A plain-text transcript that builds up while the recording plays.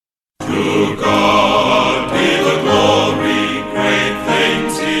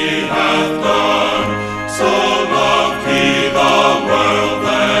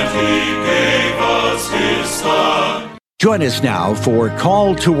Join us now for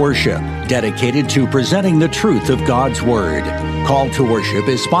Call to Worship, dedicated to presenting the truth of God's Word. Call to Worship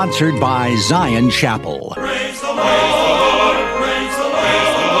is sponsored by Zion Chapel. Praise the Lord, praise the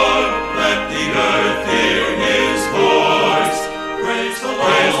Lord, let the earth hear His voice. Praise the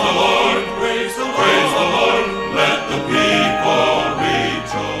Lord, praise the Lord, let the people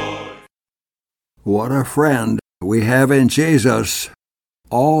rejoice. What a friend we have in Jesus,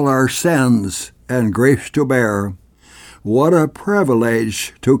 all our sins and griefs to bear. What a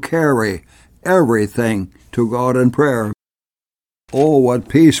privilege to carry everything to God in prayer. Oh, what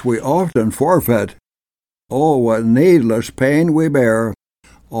peace we often forfeit. Oh, what needless pain we bear.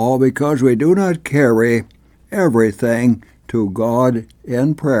 All because we do not carry everything to God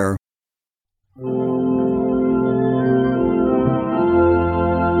in prayer.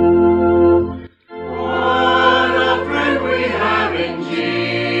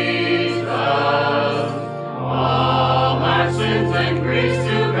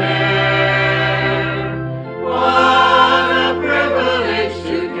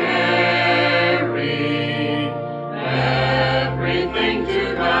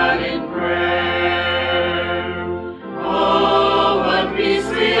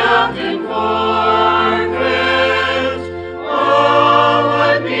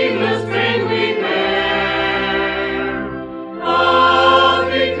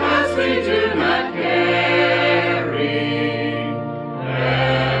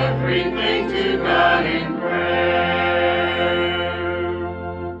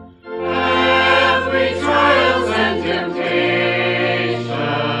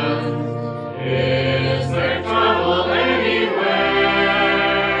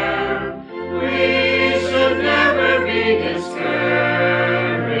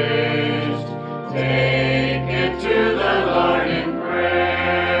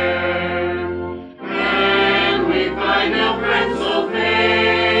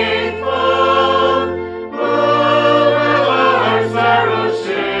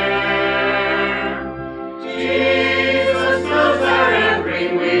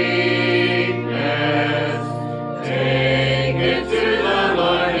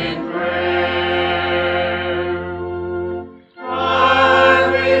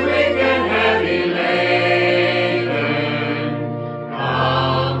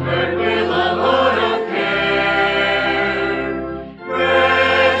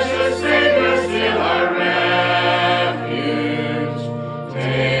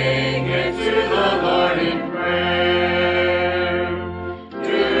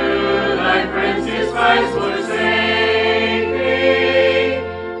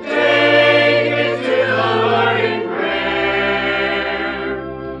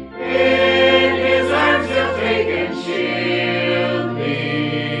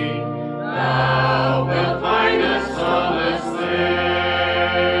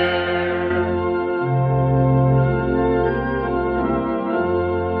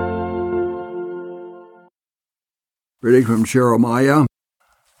 Reading from Jeremiah,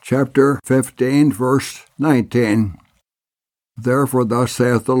 chapter 15, verse 19. Therefore thus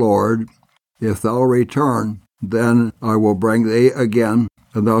saith the Lord, if thou return, then I will bring thee again,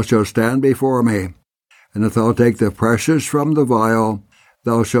 and thou shalt stand before me. And if thou take the precious from the vial,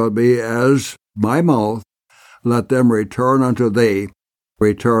 thou shalt be as my mouth. Let them return unto thee.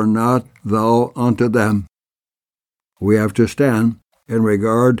 Return not thou unto them. We have to stand in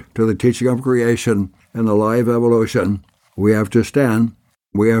regard to the teaching of creation and the lie of evolution. We have to stand.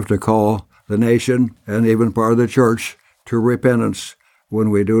 We have to call the nation and even part of the church to repentance when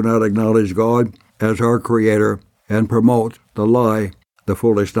we do not acknowledge God as our Creator and promote the lie, the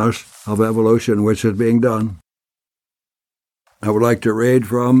foolishness of evolution which is being done. I would like to read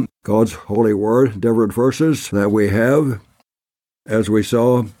from God's holy word, different verses that we have. As we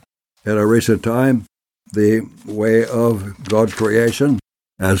saw at a recent time, the way of God's creation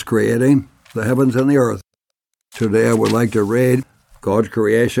as creating the heavens and the earth. Today I would like to read God's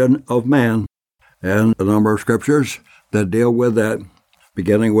creation of man and a number of scriptures that deal with that,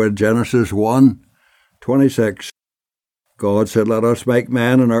 beginning with Genesis 1:26. God said, let us make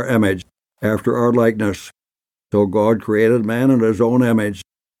man in our image, after our likeness. So God created man in his own image.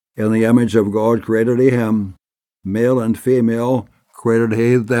 In the image of God created he him. Male and female created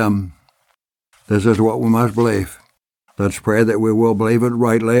he them. This is what we must believe. Let's pray that we will believe it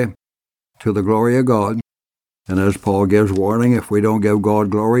rightly to the glory of God. And as Paul gives warning, if we don't give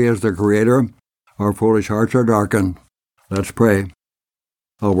God glory as the Creator, our foolish hearts are darkened. Let's pray.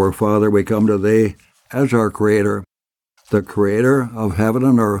 Our Father, we come to Thee as our Creator, the Creator of heaven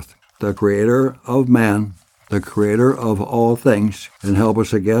and earth, the Creator of man, the Creator of all things, and help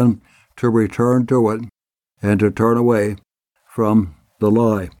us again to return to it and to turn away from the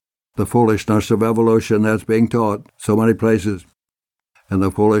lie, the foolishness of evolution that's being taught so many places, and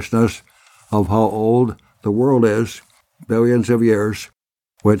the foolishness of how old the world is, billions of years,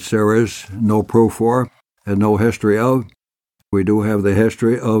 which there is no proof for and no history of. We do have the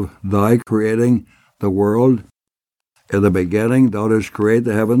history of thy creating the world. In the beginning thou didst create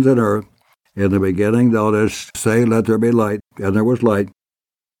the heavens and earth. In the beginning thou didst say, let there be light, and there was light.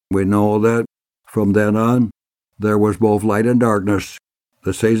 We know that from then on there was both light and darkness,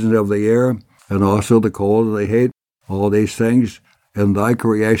 the seasons of the year, and also the cold and the heat, all these things in thy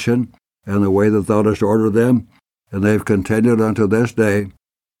creation and the way that thou dost order them, and they've continued unto this day.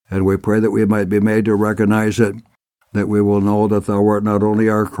 And we pray that we might be made to recognize it, that we will know that thou art not only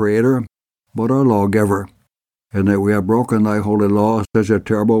our Creator, but our lawgiver, and that we have broken thy holy law in such a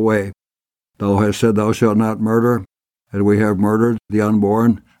terrible way. Thou hast said, thou shalt not murder, and we have murdered the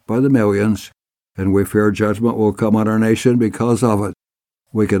unborn by the millions, and we fear judgment will come on our nation because of it.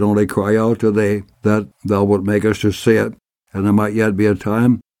 We can only cry out to thee that thou wilt make us to see it, and there might yet be a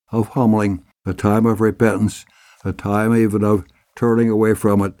time of humbling, a time of repentance, a time even of turning away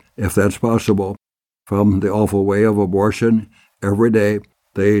from it, if that's possible, from the awful way of abortion. Every day,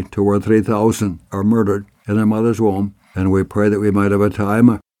 2,000 or 3,000 are murdered in their mother's womb, and we pray that we might have a time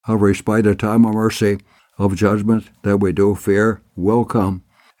of respite, a time of mercy, of judgment that we do fear will come.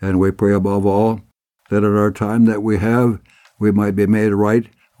 And we pray above all that at our time that we have, we might be made right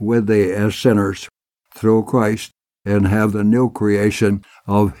with thee as sinners through Christ, and have the new creation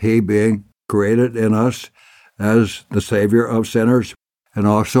of he being created in us as the Savior of sinners, and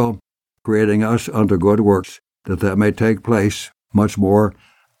also creating us unto good works, that may take place much more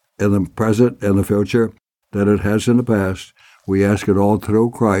in the present and the future than it has in the past. We ask it all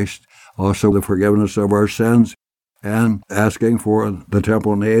through Christ, also the forgiveness of our sins, and asking for the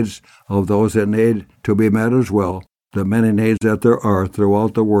temporal needs of those that need to be met as well, the many needs that there are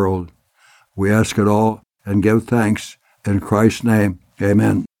throughout the world. We ask it all and give thanks in Christ's name.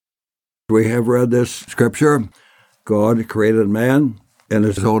 Amen. We have read this scripture. God created man in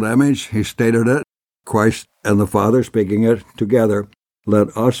his own image. He stated it. Christ and the Father speaking it together.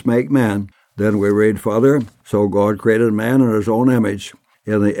 Let us make man. Then we read further. So God created man in his own image.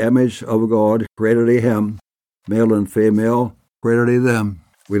 In the image of God created he him. Male and female created he them.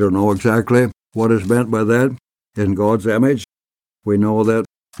 We don't know exactly what is meant by that. In God's image, we know that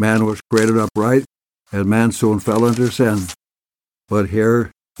man was created upright, and man soon fell into sin. But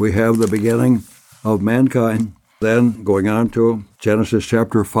here we have the beginning of mankind. Then going on to Genesis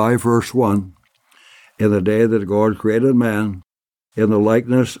chapter 5, verse 1. In the day that God created man, in the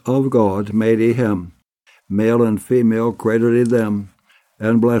likeness of God made he him. Male and female created he them,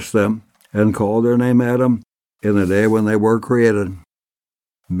 and blessed them, and called their name Adam, in the day when they were created.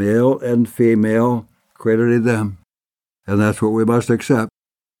 Male and female created he them. And that's what we must accept.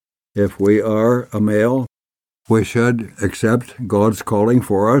 If we are a male, we should accept God's calling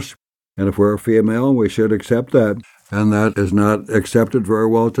for us. And if we're a female, we should accept that. And that is not accepted very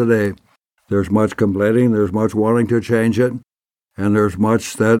well today. There's much complaining, there's much wanting to change it, and there's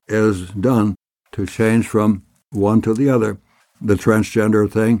much that is done to change from one to the other. The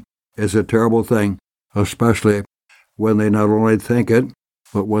transgender thing is a terrible thing, especially when they not only think it,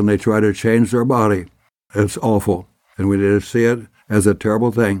 but when they try to change their body. It's awful, and we need to see it as a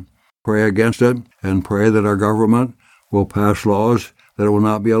terrible thing. Pray against it, and pray that our government will pass laws that it will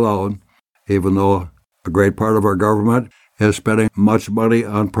not be allowed, even though a great part of our government is spending much money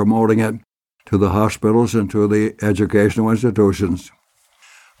on promoting it to the hospitals and to the educational institutions.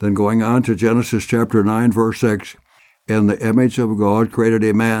 Then going on to Genesis chapter 9, verse 6, in the image of God created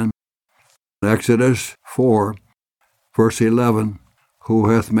he man. Exodus 4, verse 11, who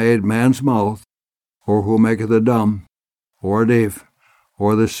hath made man's mouth, or who maketh the dumb, or deaf,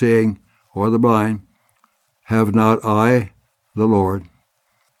 or the seeing, or the blind? Have not I, the Lord?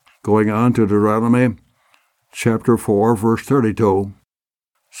 Going on to Deuteronomy chapter 4, verse 32,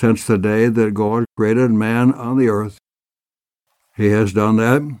 since the day that God created man on the earth, he has done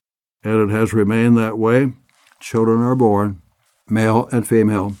that, and it has remained that way. Children are born, male and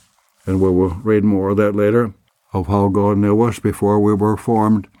female, and we will read more of that later, of how God knew us before we were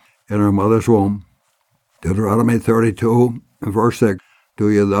formed in our mother's womb. Deuteronomy 32, verse 6, do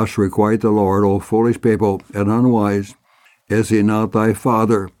you thus requite the Lord, O foolish people and unwise? Is he not thy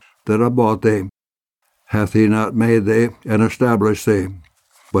father that hath bought thee? Hath he not made thee and established thee?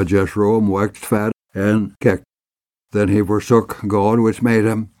 But Jeshurun waxed fat and kicked. Then he forsook God which made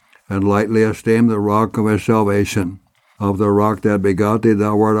him, and lightly esteemed the rock of his salvation. Of the rock that begot thee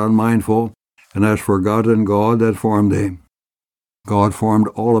thou art unmindful, and hast forgotten God that formed thee. God formed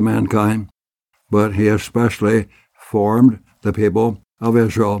all of mankind. but he especially formed the people of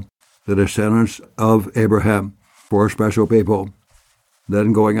Israel, the descendants of Abraham, for special people.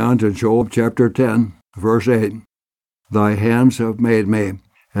 Then going on to Job chapter 10, verse 8, Thy hands have made me,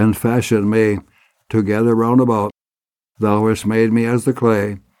 and fashioned me together round about. Thou hast made me as the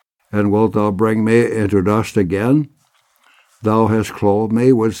clay, and wilt thou bring me into dust again? Thou hast clothed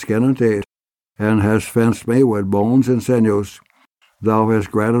me with skin and teeth, and hast fenced me with bones and sinews. Thou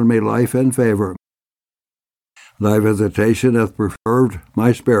hast granted me life and favor. Thy visitation hath preserved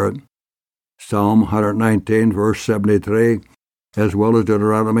my spirit. Psalm 119, verse 73, as well as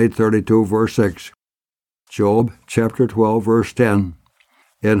Deuteronomy 32, verse 6. Job chapter 12, verse 10,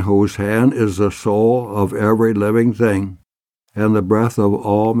 In whose hand is the soul of every living thing, and the breath of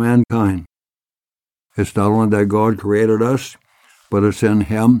all mankind. It's not only that God created us, but it's in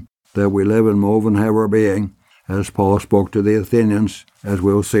Him that we live and move and have our being, as Paul spoke to the Athenians, as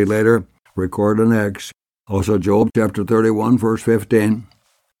we'll see later, recorded in Acts. Also Job chapter 31, verse 15.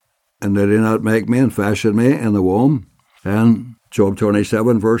 And did He not make me and fashion me in the womb? And Job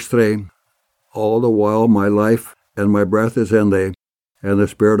 27, verse 3. All the while my life and my breath is in Thee, and the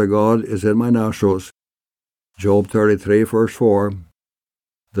Spirit of God is in my nostrils. Job 33, verse 4.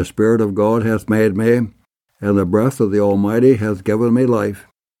 The Spirit of God hath made me, and the breath of the Almighty hath given me life.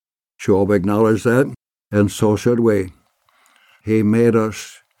 Job acknowledged that, and so should we. He made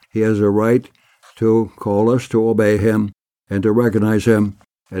us. He has a right to call us to obey Him and to recognize Him,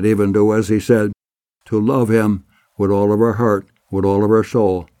 and even do as He said, to love Him with all of our heart, with all of our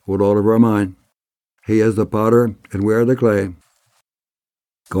soul, with all of our mind. He is the potter, and we are the clay.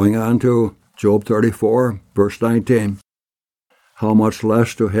 Going on to Job 34, verse 19. How much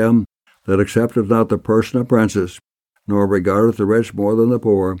less to him that accepteth not the person of princes, nor regardeth the rich more than the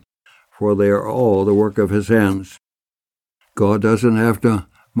poor, for they are all the work of His hands. God doesn't have to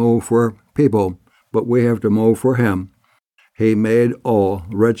move for people, but we have to move for Him. He made all,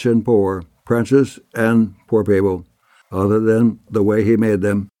 rich and poor, princes and poor people, other than the way He made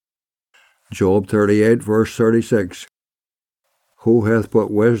them. Job 38, verse 36. Who hath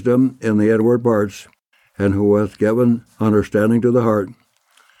put wisdom in the inward parts, and who hath given understanding to the heart?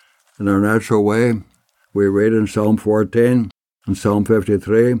 In our natural way, we read in Psalm 14 and Psalm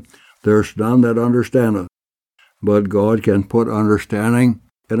 53, There's none that understandeth, but God can put understanding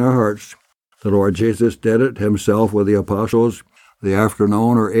in our hearts. The Lord Jesus did it Himself with the apostles. The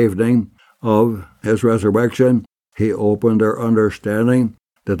afternoon or evening of His resurrection, He opened their understanding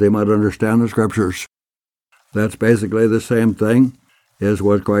that they might understand the Scriptures. That's basically the same thing as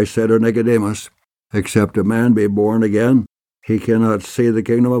what Christ said to Nicodemus. Except a man be born again, he cannot see the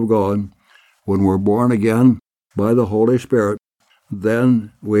kingdom of God. When we're born again by the Holy Spirit,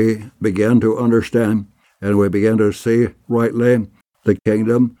 then we begin to understand and we begin to see rightly the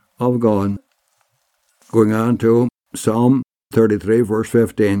kingdom of God. Going on to Psalm 33, verse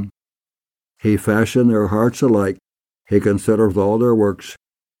 15. He fashioned their hearts alike. He considereth all their works.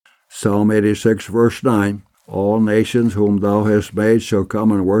 Psalm 86, verse 9. All nations whom Thou hast made shall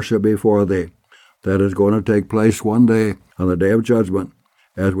come and worship before Thee. That is going to take place one day on the day of judgment,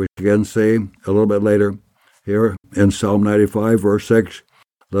 as we again see a little bit later. Here in Psalm 95, verse 6,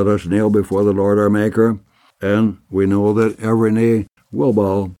 let us kneel before the Lord our Maker, and we know that every knee will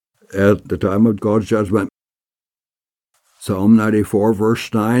bow at the time of God's judgment. Psalm 94,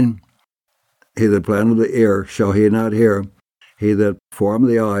 verse 9, He that planted the ear, shall he not hear? He that formed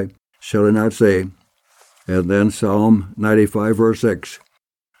the eye, shall he not see? And then Psalm 95, verse 6,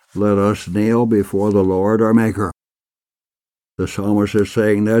 let us kneel before the Lord our Maker. The psalmist is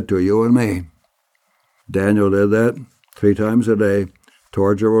saying that to you and me. Daniel did that 3 times a day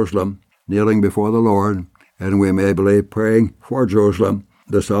toward Jerusalem, kneeling before the Lord, and we may believe praying for Jerusalem.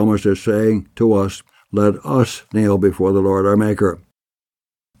 The psalmist is saying to us, let us kneel before the Lord our Maker.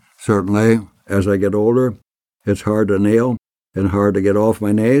 Certainly, as I get older, it's hard to kneel and hard to get off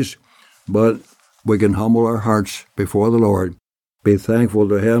my knees, but we can humble our hearts before the Lord, be thankful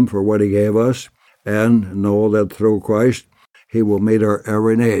to Him for what He gave us, and know that through Christ He will meet our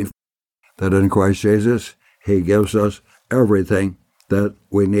every need, that in Christ Jesus He gives us everything that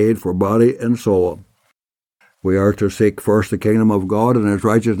we need for body and soul. We are to seek first the kingdom of God and His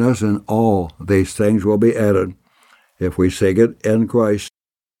righteousness, and all these things will be added if we seek it in Christ.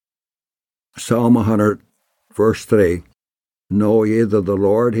 Psalm 100, verse 3, Know ye that the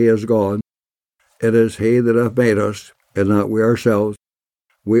Lord, He is God. It is He that hath made us, and not we ourselves.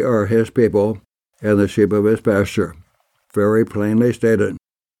 We are His people, and the sheep of His pasture. Very plainly stated.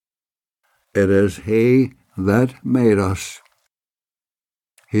 It is He that made us.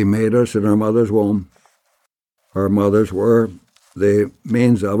 He made us in our mother's womb. Our mothers were the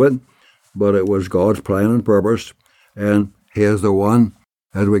means of it, but it was God's plan and purpose, and He is the one,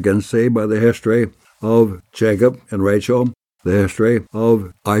 as we can see by the history of Jacob and Rachel, the history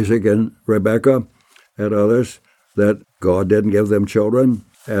of Isaac and Rebekah and others, that God didn't give them children,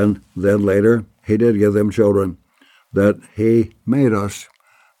 and then later He did give them children, that He made us.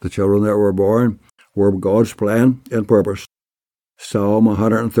 The children that were born were God's plan and purpose. Psalm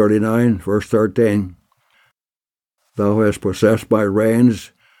 139, verse 13. Thou hast possessed my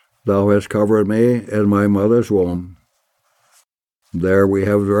reins, Thou hast covered me in my mother's womb. There we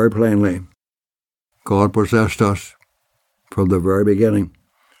have very plainly, God possessed us from the very beginning.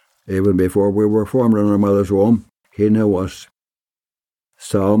 Even before we were formed in our mother's womb, He knew us.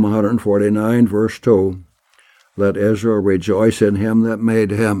 Psalm 149, verse 2. Let Israel rejoice in Him that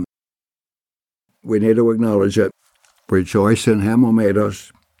made him. We need to acknowledge it. Rejoice in Him who made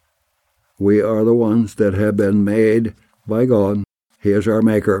us. We are the ones that have been made by God. He is our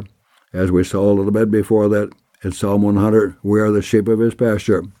Maker. As we saw a little bit before that in Psalm 100, we are the sheep of His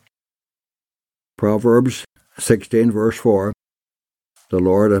pasture. Proverbs 16, verse 4. The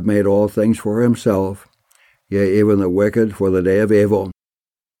Lord hath made all things for Himself, yea, even the wicked for the day of evil.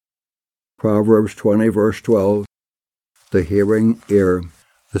 Proverbs 20, verse 12. The hearing ear,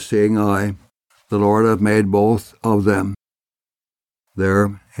 the seeing eye, the Lord hath made both of them.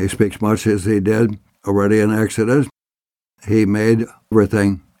 There, He speaks much as He did already in Exodus. He made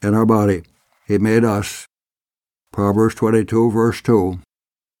everything in our body. He made us. Proverbs 22, verse 2.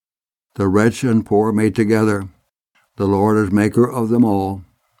 The rich and poor meet together. The Lord is maker of them all.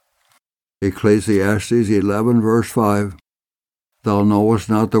 Ecclesiastes 11, verse 5. Thou knowest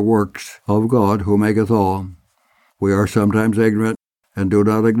not the works of God who maketh all. We are sometimes ignorant and do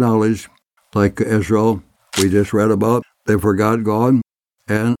not acknowledge, like Israel we just read about. They forgot God,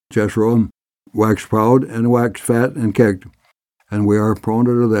 and Jethro waxed proud and waxed fat and kicked. And we are prone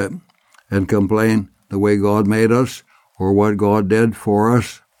to do that and complain the way God made us or what God did for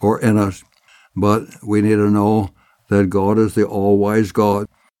us or in us. But we need to know that God is the all-wise God.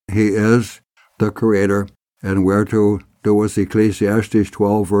 He is the Creator, and we're to do as Ecclesiastes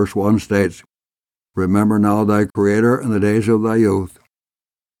 12, verse 1 states, Remember now thy Creator in the days of thy youth.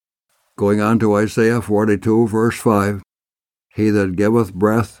 Going on to Isaiah 42, verse 5, He that giveth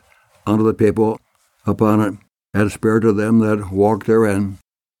breath unto the people upon it, and spirit to them that walk therein.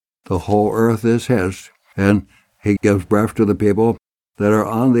 The whole earth is His, and He gives breath to the people that are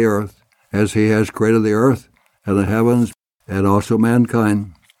on the earth, as He has created the earth and the heavens, and also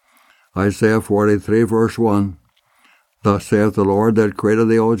mankind. Isaiah 43, verse 1, Thus saith the Lord that created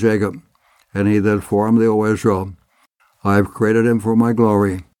thee, O Jacob, and He that formed thee, O Israel. I have created him for my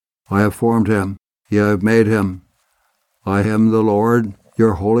glory. I have formed him, yea, I have made him. I am the Lord,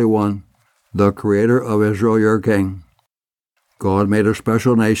 your Holy One, the Creator of Israel, your King. God made a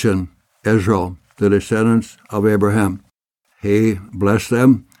special nation, Israel, the descendants of Abraham. He blessed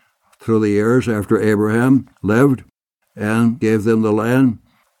them through the years after Abraham lived and gave them the land.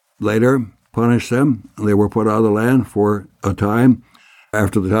 Later, punished them. They were put out of the land for a time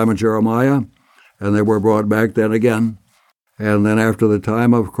after the time of Jeremiah, and they were brought back then again. And then after the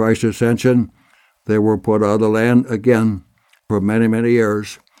time of Christ's ascension, they were put out of the land again for many, many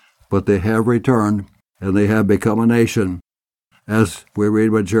years. But they have returned, and they have become a nation. As we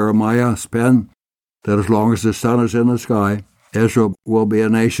read with Jeremiah's pen, that as long as the sun is in the sky, Israel will be a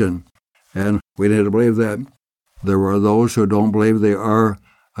nation. And we need to believe that. There are those who don't believe they are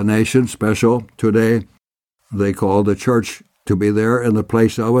a nation special today. They call the church to be there in the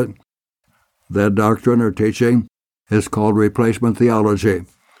place of it. That doctrine or teaching is called replacement theology.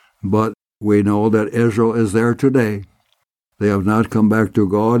 But we know that Israel is there today. They have not come back to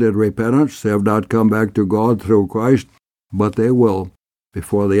God in repentance. They have not come back to God through Christ, but they will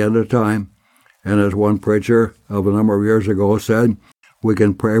before the end of time. And as one preacher of a number of years ago said, we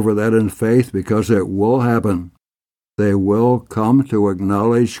can pray for that in faith because it will happen. They will come to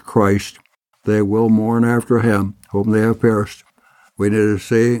acknowledge Christ. They will mourn after Him, whom they have pierced. We need to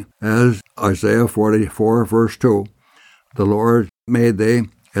see, as Isaiah 44, verse 2, the Lord made thee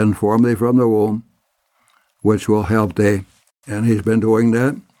and formed thee from the womb, which will help thee. And He's been doing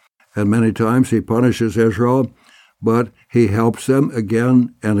that. And many times He punishes Israel, but He helps them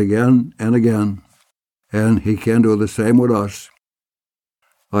again and again and again. And He can do the same with us.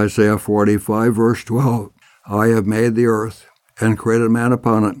 Isaiah 45, verse 12, I have made the earth and created man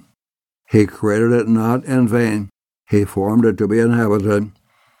upon it. He created it not in vain. He formed it to be inhabited,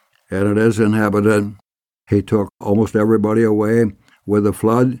 and it is inhabited. He took almost everybody away with the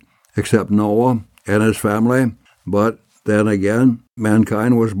flood, except Noah and his family. But then again,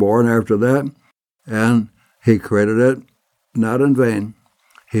 mankind was born after that, and He created it not in vain.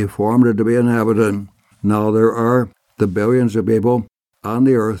 He formed it to be inhabited. Now there are the billions of people on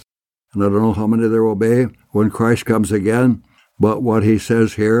the earth, and I don't know how many there will be when Christ comes again, but what he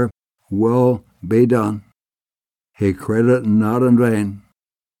says here will be done. He created it not in vain.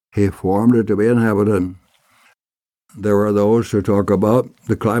 He formed it to be inhabited. There are those who talk about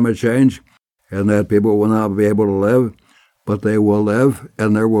the climate change and that people will not be able to live, but they will live,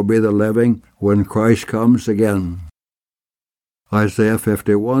 and there will be the living when Christ comes again. Isaiah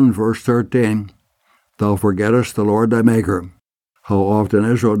 51, verse 13, Thou forgettest the Lord thy Maker. How often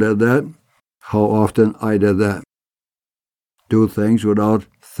Israel did that? How often I did that? Do things without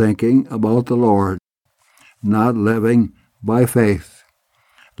thinking about the Lord, not living by faith.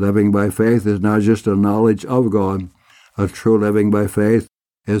 Living by faith is not just a knowledge of God. A true living by faith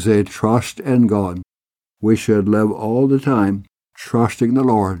is a trust in God. We should live all the time trusting the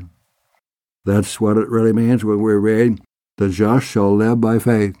Lord. That's what it really means when we read, the just shall live by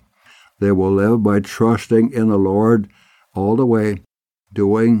faith. They will live by trusting in the Lord all the way,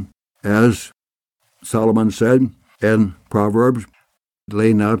 doing as Solomon said in Proverbs,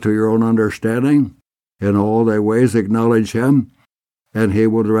 lean not to your own understanding. In all thy ways acknowledge him, and he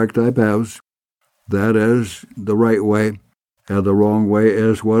will direct thy paths. That is the right way, and the wrong way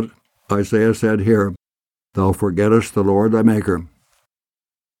is what Isaiah said here. Thou forgettest the Lord thy Maker.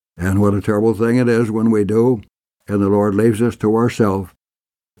 And what a terrible thing it is when we do, and the Lord leaves us to ourselves.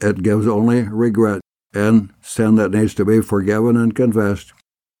 It gives only regret and sin that needs to be forgiven and confessed.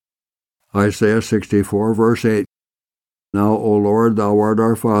 Isaiah 64, verse 8. Now, O Lord, thou art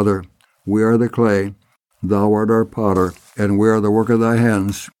our Father. We are the clay. Thou art our potter, and we are the work of thy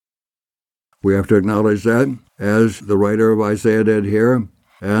hands. We have to acknowledge that, as the writer of Isaiah did here,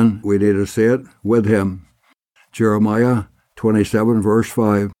 and we need to see it with him. Jeremiah 27, verse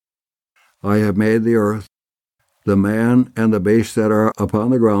 5. I have made the earth, the man and the beast that are upon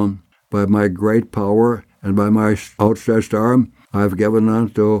the ground. By my great power and by my outstretched arm, I have given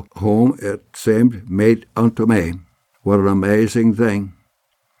unto whom it seemed mate unto me. What an amazing thing.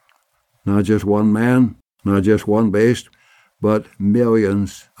 Not just one man, not just one beast, but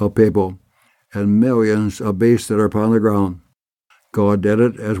millions of people and millions of beasts that are upon the ground. God did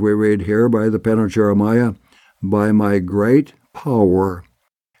it, as we read here by the pen of Jeremiah, by my great power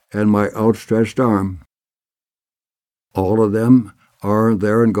and my outstretched arm. All of them are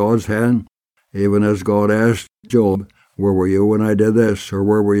there in God's hand, even as God asked Job, where were you when I did this, or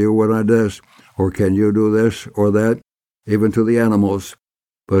where were you when I did this, or can you do this or that, even to the animals.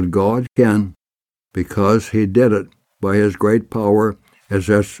 But God can, because he did it by his great power, his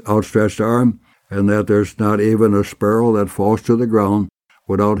outstretched arm, and that there's not even a sparrow that falls to the ground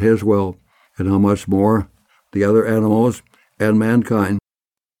without his will, and how much more the other animals and mankind,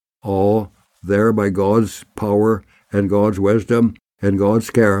 all there by God's power and God's wisdom and God's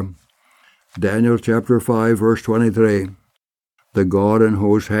care. Daniel chapter 5, verse 23. The God in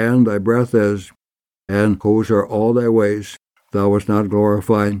whose hand thy breath is, and whose are all thy ways, thou wast not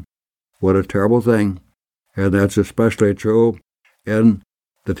glorified. What a terrible thing. And that's especially true in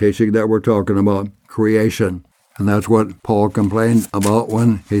the teaching that we're talking about, creation. And that's what Paul complained about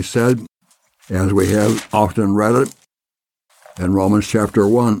when he said, as we have often read it in Romans chapter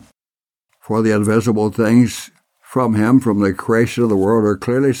 1, for the invisible things from him, from the creation of the world, are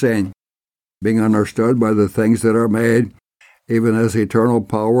clearly seen, being understood by the things that are made, even as eternal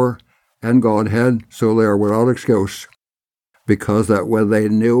power and Godhead, so they are without excuse. Because that when they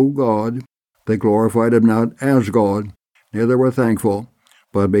knew God, they glorified him not as God, neither were thankful,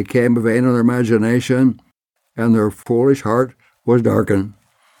 but became vain in their imagination, and their foolish heart was darkened.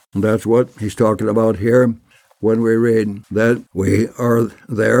 And that's what he's talking about here when we read that we are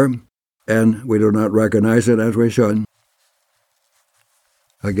there, and we do not recognize it as we should.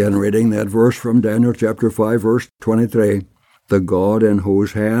 Again, reading that verse from Daniel chapter 5, verse 23. The God in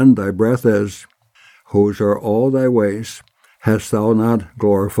whose hand thy breath is, whose are all thy ways, hast thou not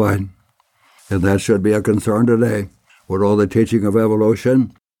glorified? And that should be a concern today, with all the teaching of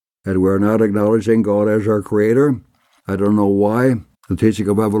evolution, and we're not acknowledging God as our Creator. I don't know why the teaching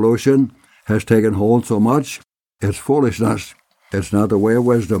of evolution has taken hold so much. It's foolishness. It's not the way of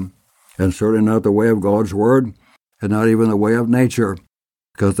wisdom, and certainly not the way of God's Word, and not even the way of nature,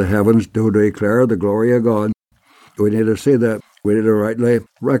 because the heavens do declare the glory of God. We need to see that. We need to rightly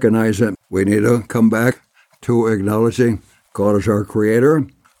recognize it. We need to come back to acknowledging God as our Creator,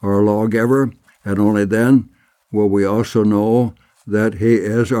 our lawgiver, and only then will we also know that he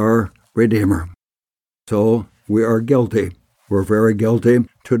is our Redeemer. So we are guilty. We're very guilty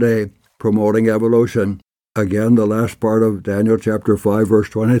today, promoting evolution. Again, the last part of Daniel chapter 5, verse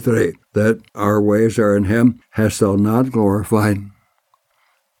 23, that our ways are in him, hast thou not glorified.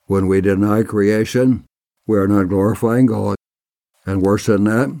 When we deny creation, we are not glorifying God. And worse than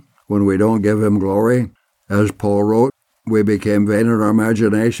that, when we don't give Him glory, as Paul wrote, we became vain in our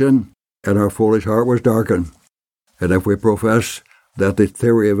imagination, and our foolish heart was darkened. And if we profess that the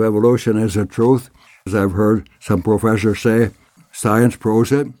theory of evolution is the truth, as I've heard some professors say, science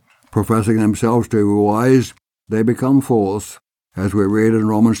proves it, professing themselves to be wise, they become fools, as we read in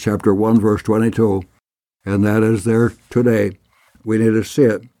Romans chapter 1, verse 22. And that is there today. We need to see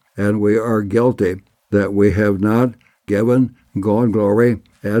it, and we are guilty that we have not given God glory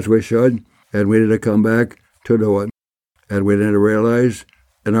as we should, and we need to come back to do it. And we need to realize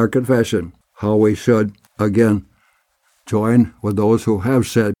in our confession how we should, again, join with those who have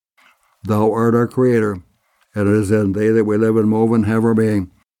said, Thou art our Creator, and it is in Thee that we live and move and have our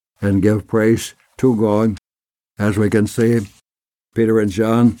being, and give praise to God, as we can see Peter and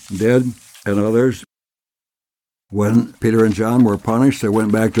John did, and others. When Peter and John were punished, they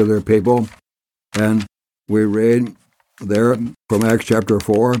went back to their people, and we read there from Acts chapter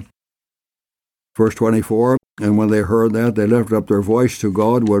 4, verse 24, and when they heard that, they lifted up their voice to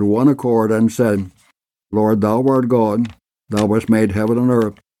God with one accord and said, Lord, Thou art God, Thou hast made heaven and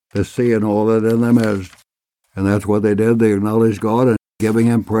earth, the sea and all that in them is. And that's what they did. They acknowledged God and giving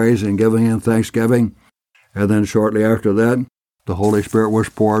Him praise and giving Him thanksgiving. And then shortly after that, the Holy Spirit was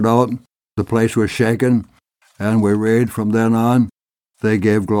poured out, the place was shaken, and we read from then on, they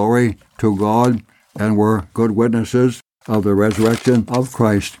gave glory to God and were good witnesses of the resurrection of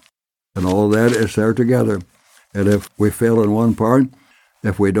Christ. And all that is there together. And if we fail in one part,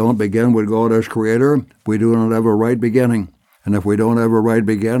 if we don't begin with God as Creator, we do not have a right beginning. And if we don't have a right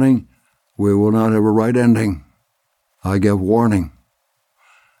beginning, we will not have a right ending. I give warning.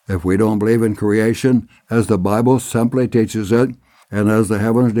 If we don't believe in creation, as the Bible simply teaches it, and as the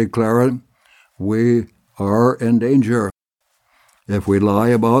heavens declare it, we are in danger. If we lie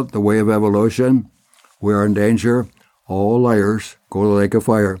about the way of evolution, we are in danger. All liars go to the lake of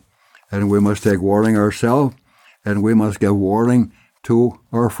fire. And we must take warning ourselves, and we must give warning to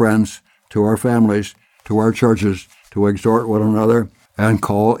our friends, to our families, to our churches, to exhort one another and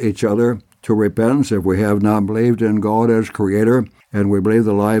call each other to repentance if we have not believed in God as Creator and we believe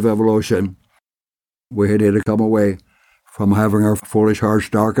the lie of evolution. We need to come away from having our foolish hearts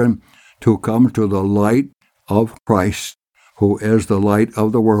darkened to come to the light of Christ, who is the light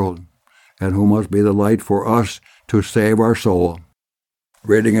of the world, and who must be the light for us to save our soul.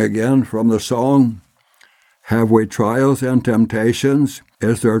 Reading again from the song, Have we trials and temptations?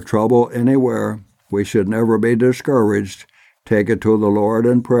 Is there trouble anywhere? We should never be discouraged. Take it to the Lord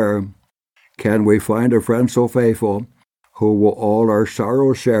in prayer. Can we find a friend so faithful, who will all our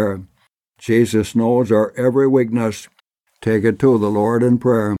sorrows share? Jesus knows our every weakness. Take it to the Lord in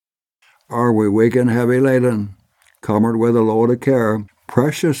prayer. Are we weak and heavy laden, cumbered with a load of care?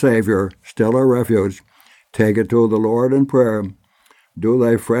 Precious Savior, still our refuge. Take it to the Lord in prayer. Do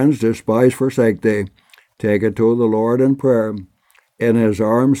thy friends despise forsake thee? Take it to the Lord in prayer. In His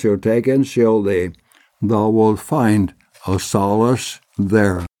arms He'll take and shield thee. Thou wilt find a solace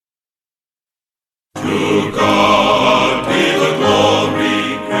there. To God be the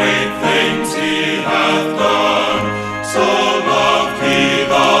glory, great things He hath done. So loved He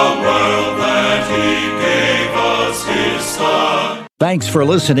the world that He gave us His Son. Thanks for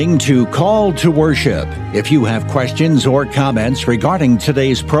listening to Call to Worship. If you have questions or comments regarding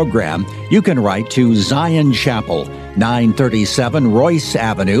today's program, you can write to Zion Chapel, 937 Royce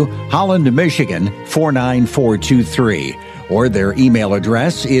Avenue, Holland, Michigan, 49423. Or their email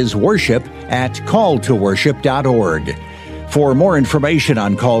address is worship@calltoworship.org. For more information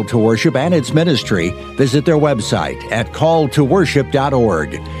on Call to Worship and its ministry, visit their website at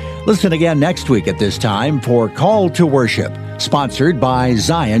calltoworship.org. Listen again next week at this time for Call to Worship, sponsored by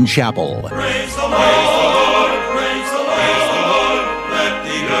Zion Chapel. Praise the Lord.